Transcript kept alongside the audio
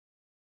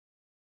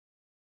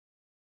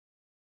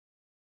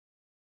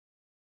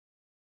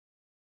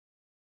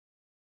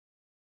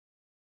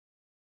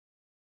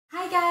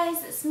Hi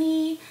guys, it's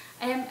me.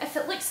 If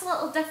it looks a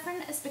little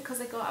different, it's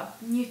because I got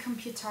a new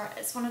computer.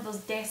 It's one of those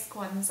desk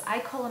ones. I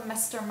call him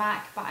Mr.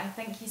 Mac, but I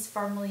think he's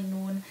formerly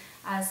known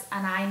as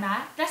an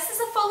iMac. This is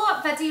a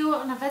follow-up video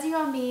on a video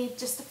I made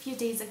just a few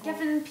days ago,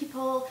 giving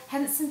people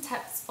hints and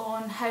tips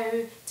on how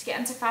to get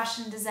into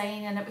fashion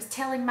design, and it was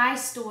telling my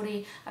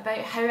story about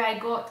how I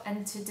got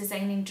into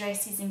designing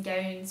dresses and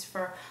gowns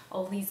for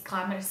all these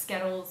glamorous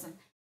girls.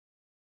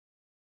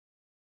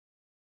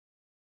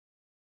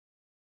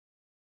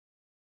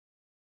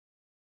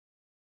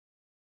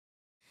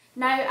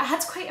 Now, I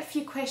had quite a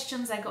few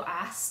questions I got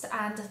asked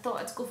and I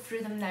thought I'd go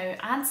through them now,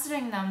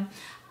 answering them.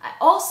 I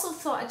also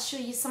thought I'd show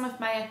you some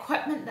of my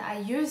equipment that I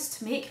use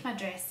to make my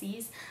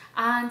dresses,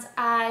 and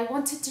I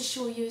wanted to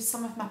show you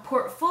some of my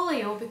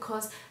portfolio,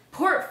 because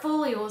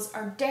portfolios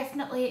are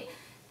definitely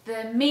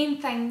the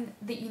main thing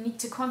that you need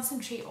to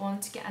concentrate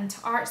on to get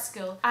into art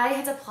school. I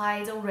had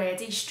applied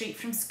already straight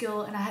from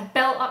school and I had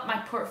built up my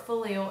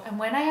portfolio, and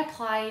when I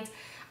applied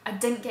I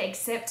didn't get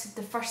accepted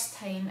the first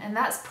time, and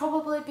that's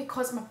probably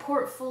because my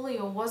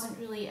portfolio wasn't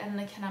really in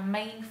the kind of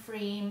mind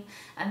frame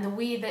and the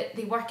way that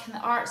they work in the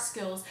art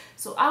schools.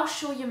 So I'll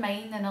show you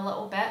mine in a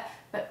little bit,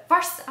 but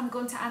first I'm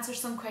going to answer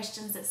some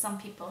questions that some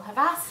people have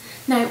asked.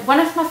 Now, one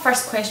of my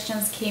first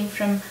questions came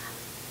from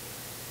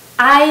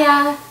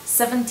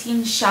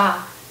Aya17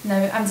 Shah.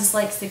 Now, I'm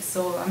dyslexic,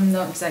 so I'm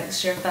not exactly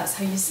sure if that's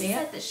how you say it. She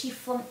said that she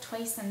flunked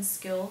twice in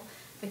school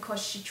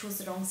because she chose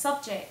the wrong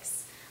subjects.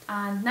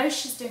 And now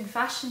she's doing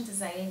fashion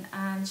design,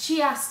 and she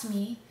asked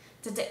me,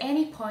 did at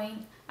any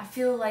point I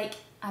feel like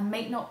I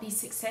might not be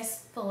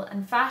successful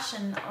in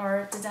fashion,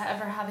 or did I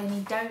ever have any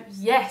doubt?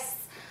 Yes!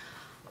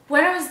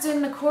 When I was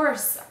doing the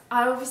course,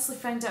 I obviously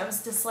found out I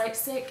was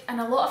dyslexic,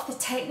 and a lot of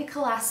the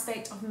technical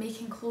aspect of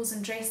making clothes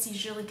and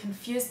dresses really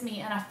confused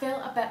me, and I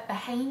felt a bit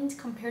behind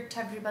compared to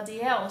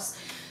everybody else.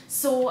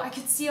 So I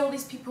could see all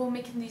these people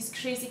making these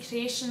crazy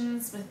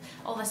creations with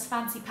all this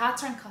fancy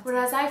pattern cutting,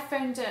 whereas I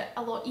found it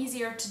a lot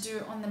easier to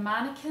do on the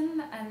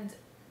mannequin and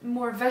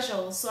more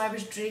visual. So I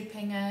was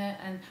draping it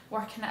and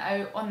working it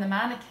out on the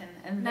mannequin,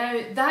 and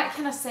now that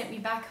kind of set me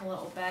back a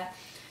little bit.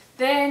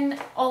 Then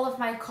all of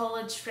my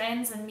college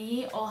friends and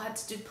me all had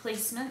to do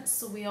placements,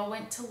 so we all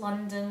went to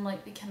London.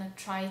 Like, they kind of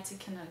try to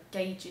kind of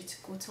guide you to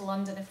go to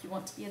London if you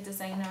want to be a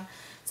designer.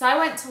 So I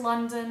went to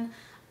London,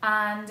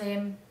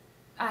 and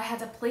I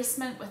had a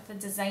placement with the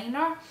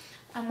designer,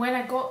 and when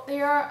I got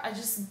there I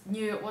just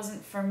knew it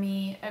wasn't for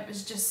me. It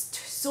was just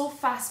so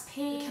fast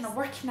paced, the kind of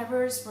working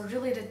hours were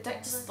really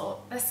ridiculous. I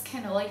thought, this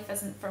kind of life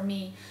isn't for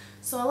me.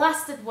 So I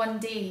lasted one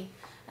day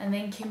and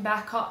then came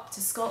back up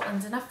to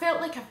Scotland, and I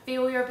felt like a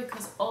failure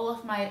because all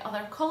of my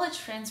other college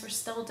friends were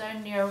still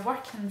down there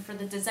working for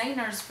the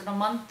designers for a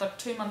month or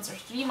 2 months or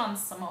 3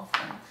 months, some of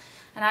them.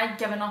 And I'd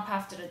given up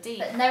after a day.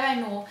 But now I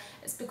know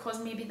it's because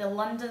maybe the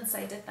London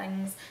side of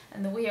things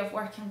and the way of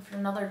working for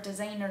another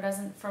designer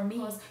isn't for me.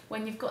 Because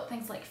when you've got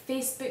things like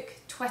Facebook,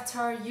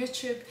 Twitter,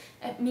 YouTube,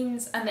 it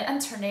means, and the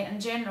internet in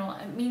general,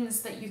 it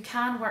means that you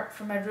can work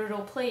from a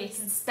rural place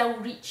and still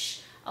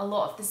reach a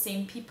lot of the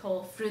same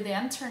people through the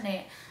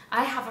internet.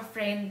 I have a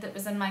friend that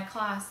was in my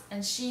class,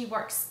 and she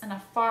works in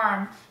a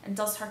farm and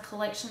does her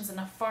collections in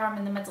a farm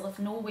in the middle of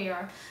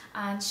nowhere,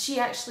 and she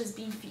actually has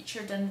been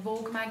featured in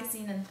Vogue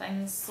magazine and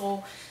things.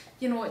 So,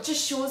 you know, it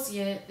just shows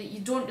you that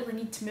you don't really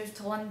need to move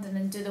to London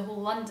and do the whole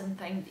London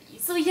thing.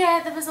 So yeah,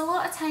 there was a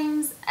lot of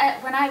times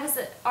when I was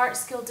at art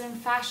school doing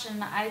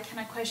fashion, I kind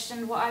of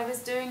questioned what I was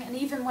doing, and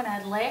even when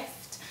I left,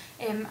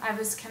 I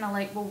was kind of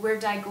like, well, where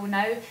do I go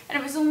now? And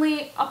it was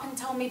only up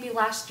until maybe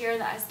last year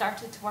that I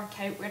started to work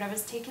out where I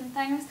was taking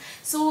things.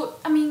 So,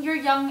 I mean, you're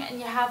young and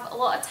you have a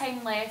lot of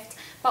time left,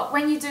 but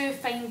when you do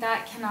find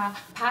that kind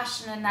of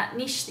passion and that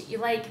niche that you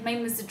like,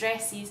 mine was the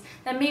dresses,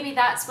 then maybe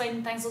that's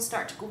when things will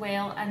start to go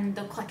well and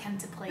they'll click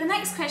into place. The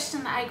next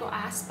question that I got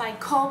asked by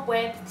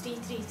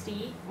Cobweb333,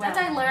 did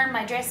I learn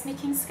my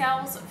dressmaking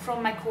skills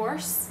from my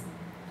course?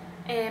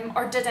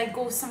 Or did I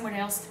go somewhere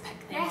else to pick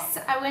them up? Yes,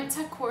 I went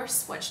to a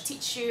course which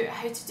teaches you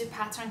how to do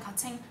pattern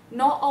cutting.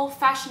 Not all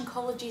fashion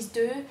colleges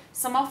do.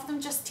 Some of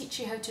them just teach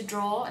you how to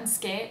draw and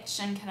sketch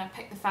and kind of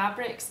pick the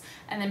fabrics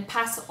and then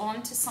pass it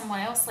on to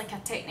someone else, like a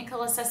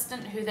technical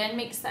assistant, who then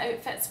makes the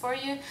outfits for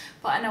you.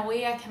 But in a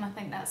way, I kind of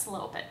think that's a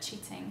little bit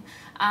cheating.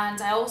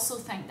 And I also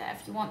think that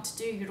if you want to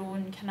do your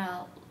own kind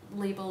of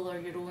label or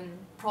your own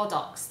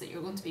products that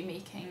you're going to be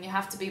making, you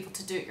have to be able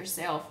to do it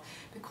yourself,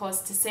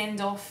 because to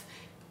send off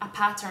a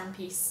pattern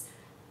piece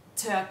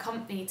to a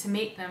company to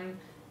make them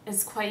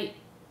is quite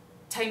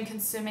time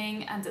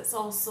consuming, and it's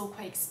also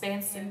quite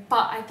expensive.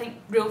 But I think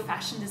real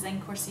fashion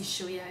design courses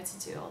show you how to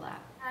do all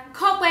that. And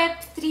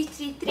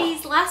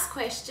Cobweb333's last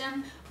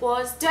question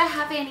was, do I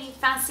have any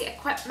fancy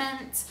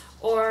equipment,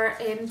 or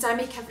do I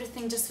make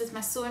everything just with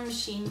my sewing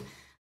machine?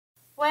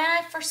 When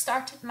I first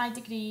started my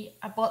degree,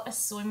 I bought this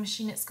sewing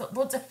machine. It's got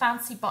loads of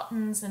fancy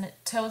buttons and it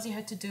tells you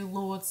how to do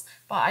loads,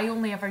 but I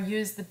only ever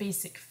use the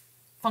basic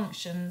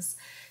functions.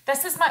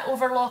 This is my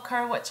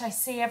overlocker, which I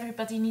say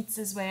everybody needs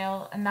as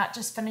well, and that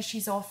just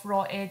finishes off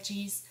raw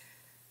edges.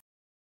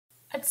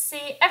 I'd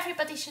say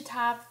everybody should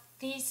have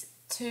these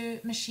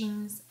 2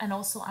 machines and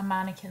also a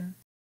mannequin.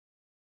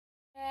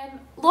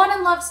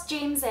 Lorna Loves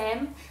James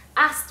M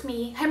asked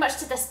me how much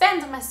did I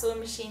spend on my sewing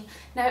machine.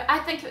 Now I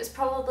think it was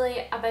probably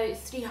about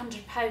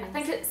 £300. I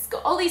think it's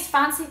got all these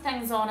fancy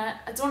things on it.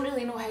 I don't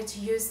really know how to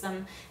use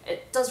them.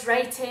 It does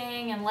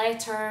writing and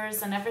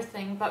letters and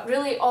everything, but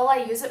really all I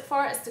use it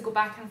for is to go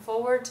back and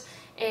forward.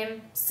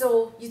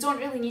 So you don't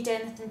really need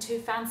anything too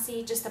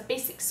fancy, just a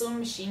basic sewing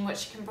machine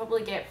which you can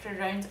probably get for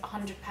around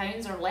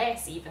 £100 or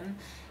less even.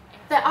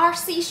 The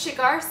RC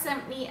Sugar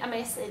sent me a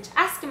message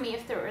asking me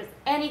if there were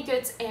any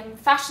good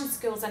fashion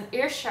schools in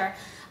Ayrshire.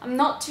 I'm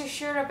not too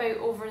sure about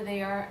over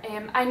there.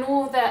 I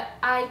know that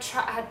I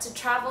had to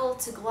travel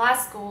to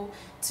Glasgow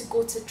to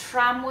go to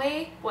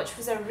Tramway, which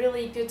was a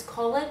really good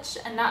college,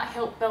 and that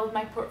helped build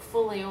my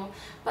portfolio.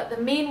 But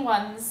the main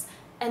ones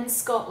in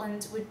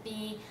Scotland would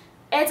be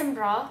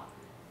Edinburgh,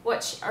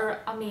 which are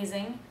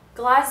amazing,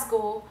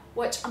 Glasgow,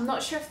 which I'm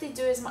not sure if they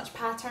do as much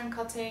pattern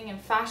cutting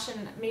and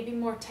fashion, maybe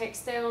more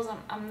textiles,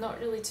 I'm not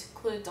really too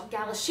clued on.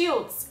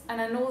 Galashiels,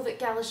 and I know that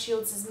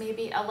Galashiels is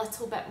maybe a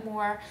little bit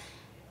more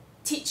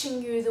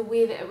teaching you the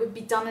way that it would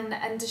be done in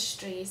the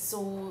industry,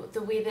 so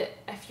the way that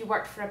if you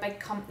worked for a big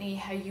company,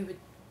 how you would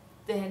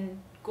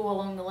then go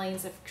along the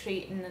lines of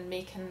creating and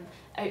making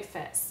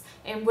outfits.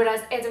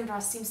 Whereas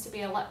Edinburgh seems to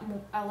be a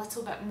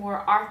little bit more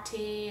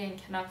arty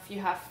and kind of you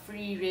have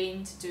free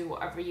reign to do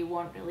whatever you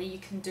want really. You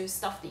can do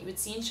stuff that you would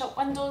see in shop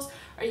windows,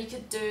 or you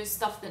could do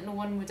stuff that no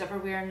one would ever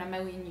wear in a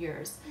million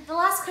years. The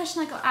last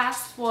question I got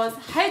asked was,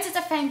 how did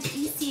I find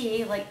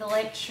ECA, like the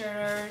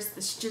lecturers,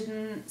 the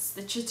students,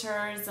 the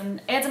tutors,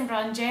 and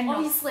Edinburgh in general?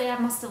 Obviously I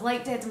must have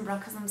liked Edinburgh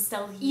because I'm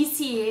still here.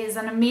 ECA is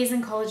an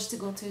amazing college to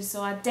go to,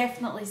 so I'd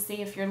definitely say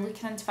if you're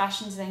looking into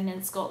fashion design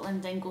in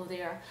Scotland, then go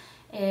there.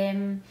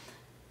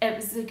 It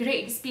was a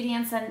great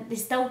experience, and they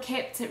still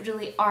kept it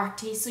really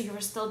arty, so you were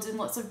still doing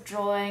lots of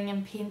drawing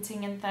and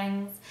painting and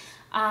things,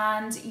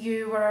 and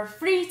you were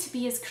free to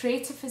be as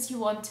creative as you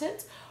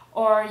wanted,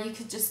 or you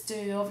could just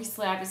do,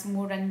 obviously I was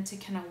more into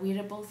kind of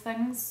wearable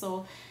things,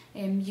 so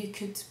you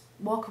could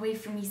walk away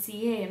from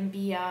ECA and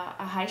be a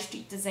high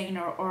street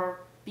designer or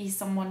be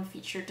someone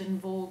featured in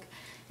Vogue.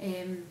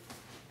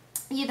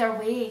 Either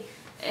way,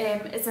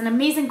 it's an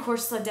amazing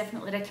course, so I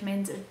definitely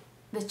recommend it.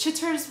 The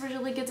tutors were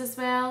really good as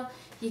well.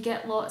 You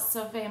get lots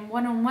of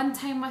one-on-one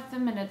time with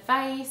them and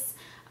advice.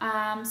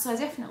 So I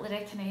definitely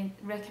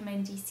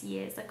recommend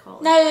ECA as a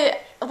college. Now,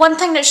 one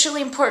thing that's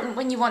really important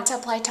when you want to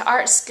apply to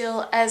art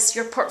school is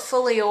your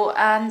portfolio,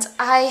 and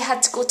I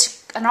had to go to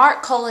an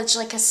art college,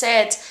 like I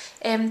said,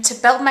 to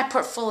build my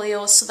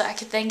portfolio so that I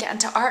could then get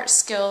into art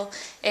school.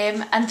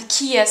 And the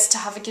key is to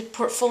have a good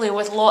portfolio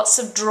with lots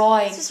of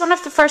drawings. This is one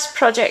of the first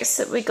projects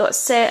that we got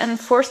set in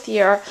 4th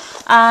year,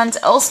 and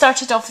it all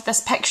started off with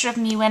this picture of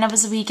me when I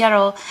was a wee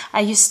girl.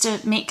 I used to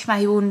make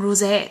my own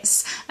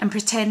rosettes and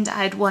pretend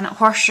I had won at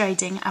horse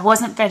riding. I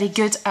wasn't very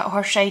good at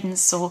horse riding,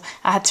 so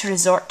I had to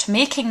resort to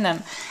making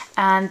them.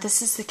 And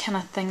this is the kind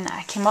of thing that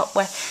I came up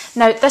with.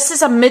 Now, this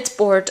is a mood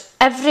board.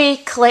 Every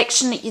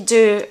collection that you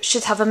do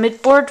should have a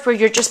mood board where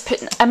you're just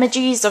putting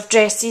images of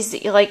dresses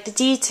that you like the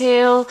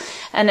detail,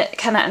 and it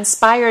kind of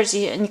inspires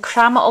you, and you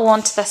cram it all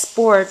onto this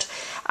board.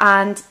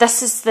 And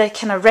this is the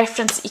kind of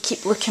reference that you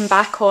keep looking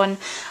back on.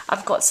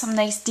 I've got some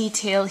nice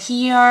detail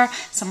here,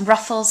 some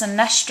ruffles in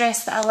this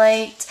dress that I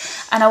liked,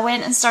 and I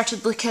went and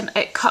started looking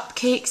at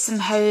cupcakes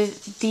and how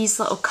these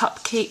little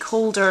cupcake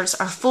holders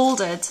are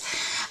folded,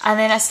 and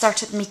then I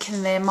started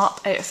making them up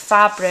out of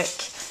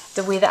fabric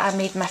the way that I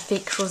made my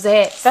fake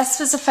rosette. This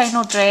was the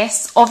final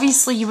dress.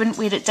 Obviously you wouldn't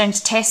wear it down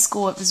to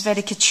Tesco, it was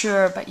very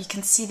couture, but you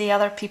can see the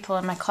other people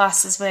in my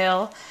class as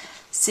well.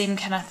 Same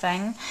kind of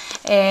thing.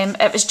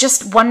 It was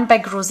just one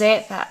big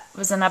rosette that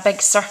was in a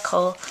big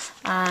circle,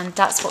 and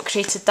that's what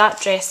created that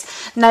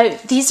dress. Now,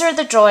 these are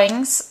the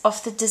drawings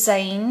of the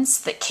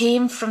designs that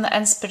came from the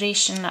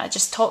inspiration that I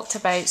just talked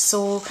about.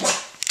 So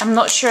I'm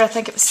not sure, I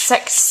think it was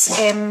 6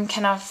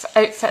 kind of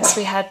outfits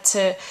we had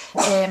to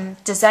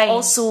design.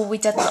 Also, we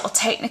did little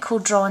technical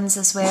drawings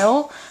as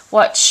well,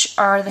 which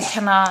are the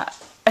kind of,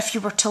 if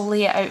you were to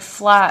lay it out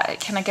flat, it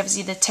kind of gives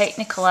you the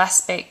technical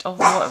aspect of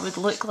what it would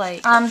look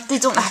like. They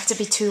don't have to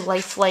be too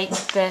lifelike,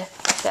 the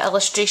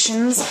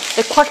illustrations.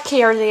 The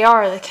quirkier they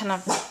are, the kind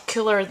of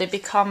cooler they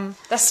become.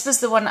 This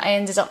was the one I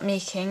ended up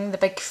making, the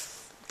big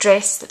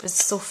dress that was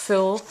so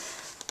full.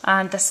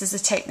 And this is a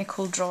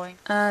technical drawing.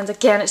 And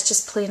again, it's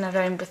just playing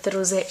around with the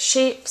rosette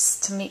shapes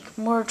to make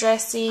more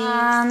dresses.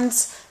 And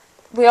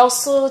we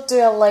also do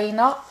a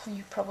line-up.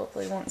 You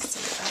probably won't see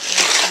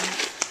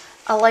that.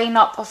 A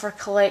line-up of our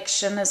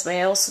collection as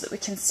well, so that we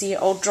can see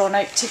it all drawn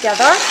out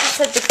together.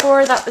 As I said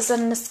before, that was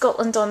in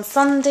Scotland on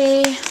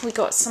Sunday. We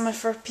got some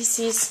of our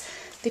pieces.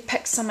 They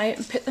picked some out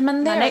and put them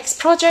in there. The next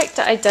project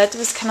that I did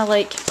was kind of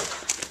like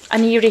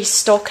an eerie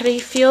stalkery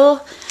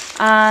feel.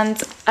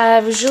 And I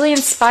was really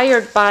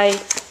inspired by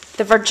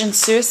The Virgin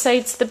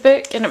Suicides, the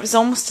book, and it was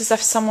almost as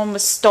if someone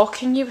was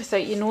stalking you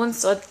without you knowing,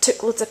 so I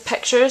took loads of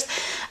pictures.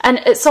 And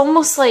it's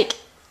almost like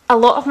a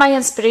lot of my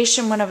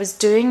inspiration when I was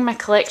doing my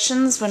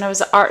collections, when I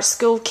was at art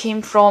school,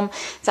 came from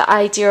the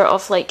idea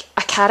of like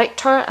a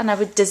character, and I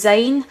would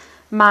design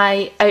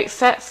my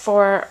outfit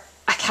for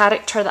a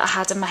character that I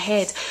had in my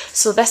head.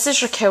 So this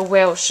is Raquel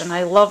Welch, and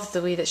I love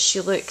the way that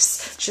she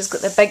looks. She's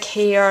got the big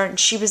hair, and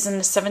she was in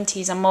the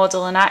 70s a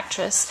model and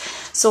actress.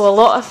 So a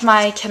lot of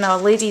my kind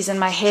of ladies in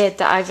my head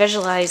that I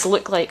visualise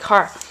look like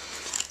her.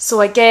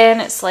 So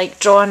again, it's like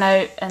drawn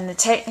out in the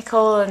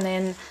technical and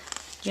then,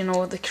 you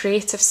know, the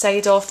creative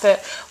side of it.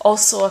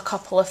 Also a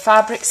couple of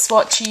fabric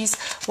swatches,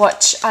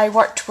 which I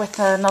worked with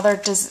another,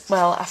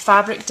 a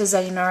fabric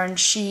designer, and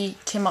she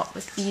came up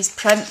with these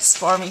prints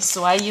for me,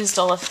 so I used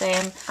all of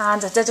them.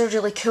 And I did a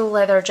really cool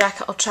leather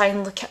jacket. I'll try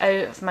and look it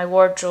out of my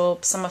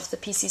wardrobe, some of the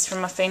pieces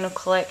from my final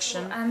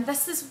collection. And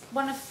this is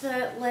one of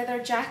the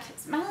leather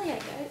jackets,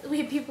 the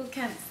way people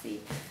can't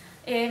see,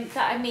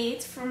 that I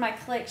made for my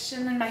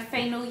collection in my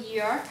final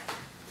year.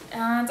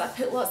 And I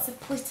put lots of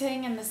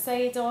pleating in the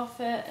side of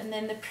it, and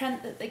then the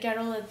print that the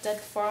girl had did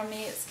for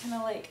me, it's kind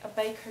of like a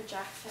biker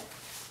jacket.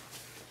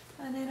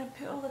 And then I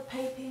put all the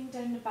piping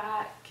down the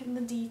back and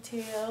the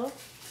detail.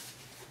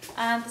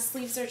 And the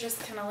sleeves are just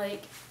kind of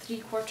like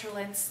 3/4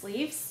 length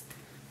sleeves.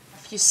 A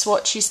few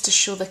swatches to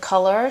show the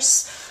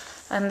colours.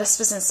 And this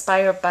was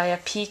inspired by a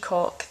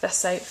peacock,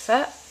 this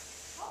outfit.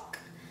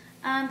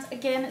 And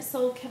again, it's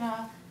all kind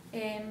of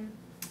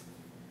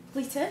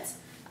pleated,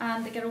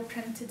 and the girl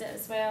printed it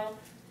as well.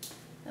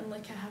 And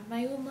look, I have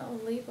my own little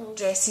label.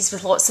 Dresses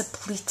with lots of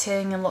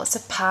pleating and lots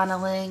of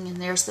panelling, and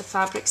there's the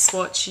fabric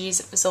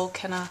swatches. It was all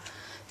kind of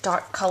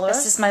dark colours.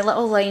 This is my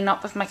little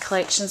line-up of my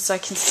collection so I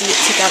can see it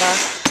together.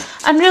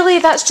 And really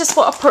that's just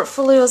what a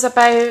portfolio is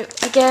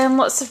about. Again,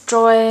 lots of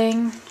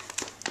drawing.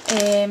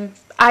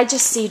 I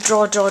just say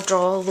draw, draw,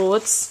 draw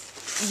loads.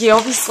 You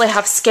obviously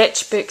have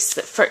sketchbooks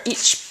that for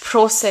each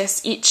process,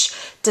 each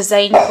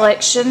design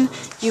collection,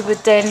 you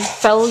would then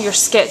fill your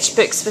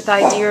sketchbooks with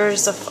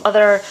ideas of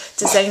other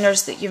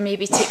designers that you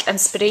maybe take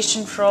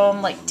inspiration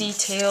from, like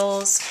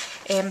details,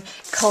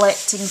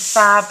 collecting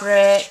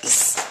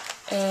fabrics,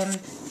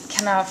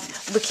 kind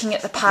of looking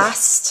at the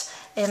past.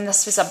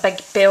 This was a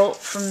big belt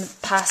from the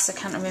past, I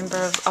can't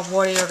remember, a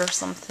warrior or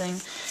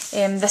something.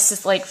 This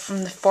is like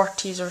from the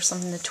 40s or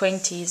something, the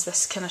 20s,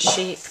 this kind of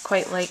shape,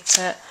 quite liked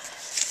it.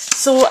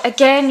 So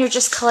again, you're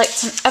just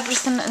collecting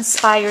everything that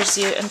inspires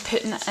you and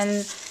putting it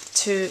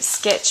into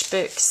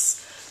sketchbooks.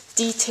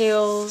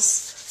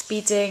 Details,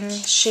 beading,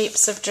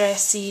 shapes of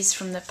dresses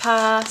from the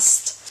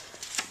past,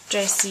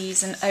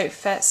 dresses and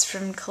outfits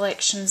from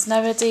collections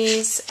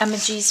nowadays,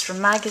 images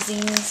from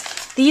magazines.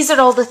 These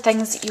are all the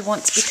things that you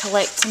want to be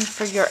collecting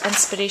for your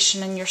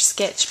inspiration in your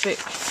sketchbook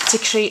to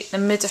create the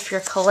mood of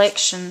your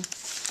collection.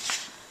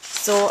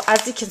 So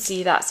as you can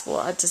see, that's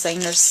what a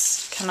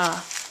designer's kind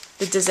of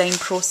the design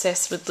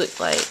process would look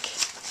like.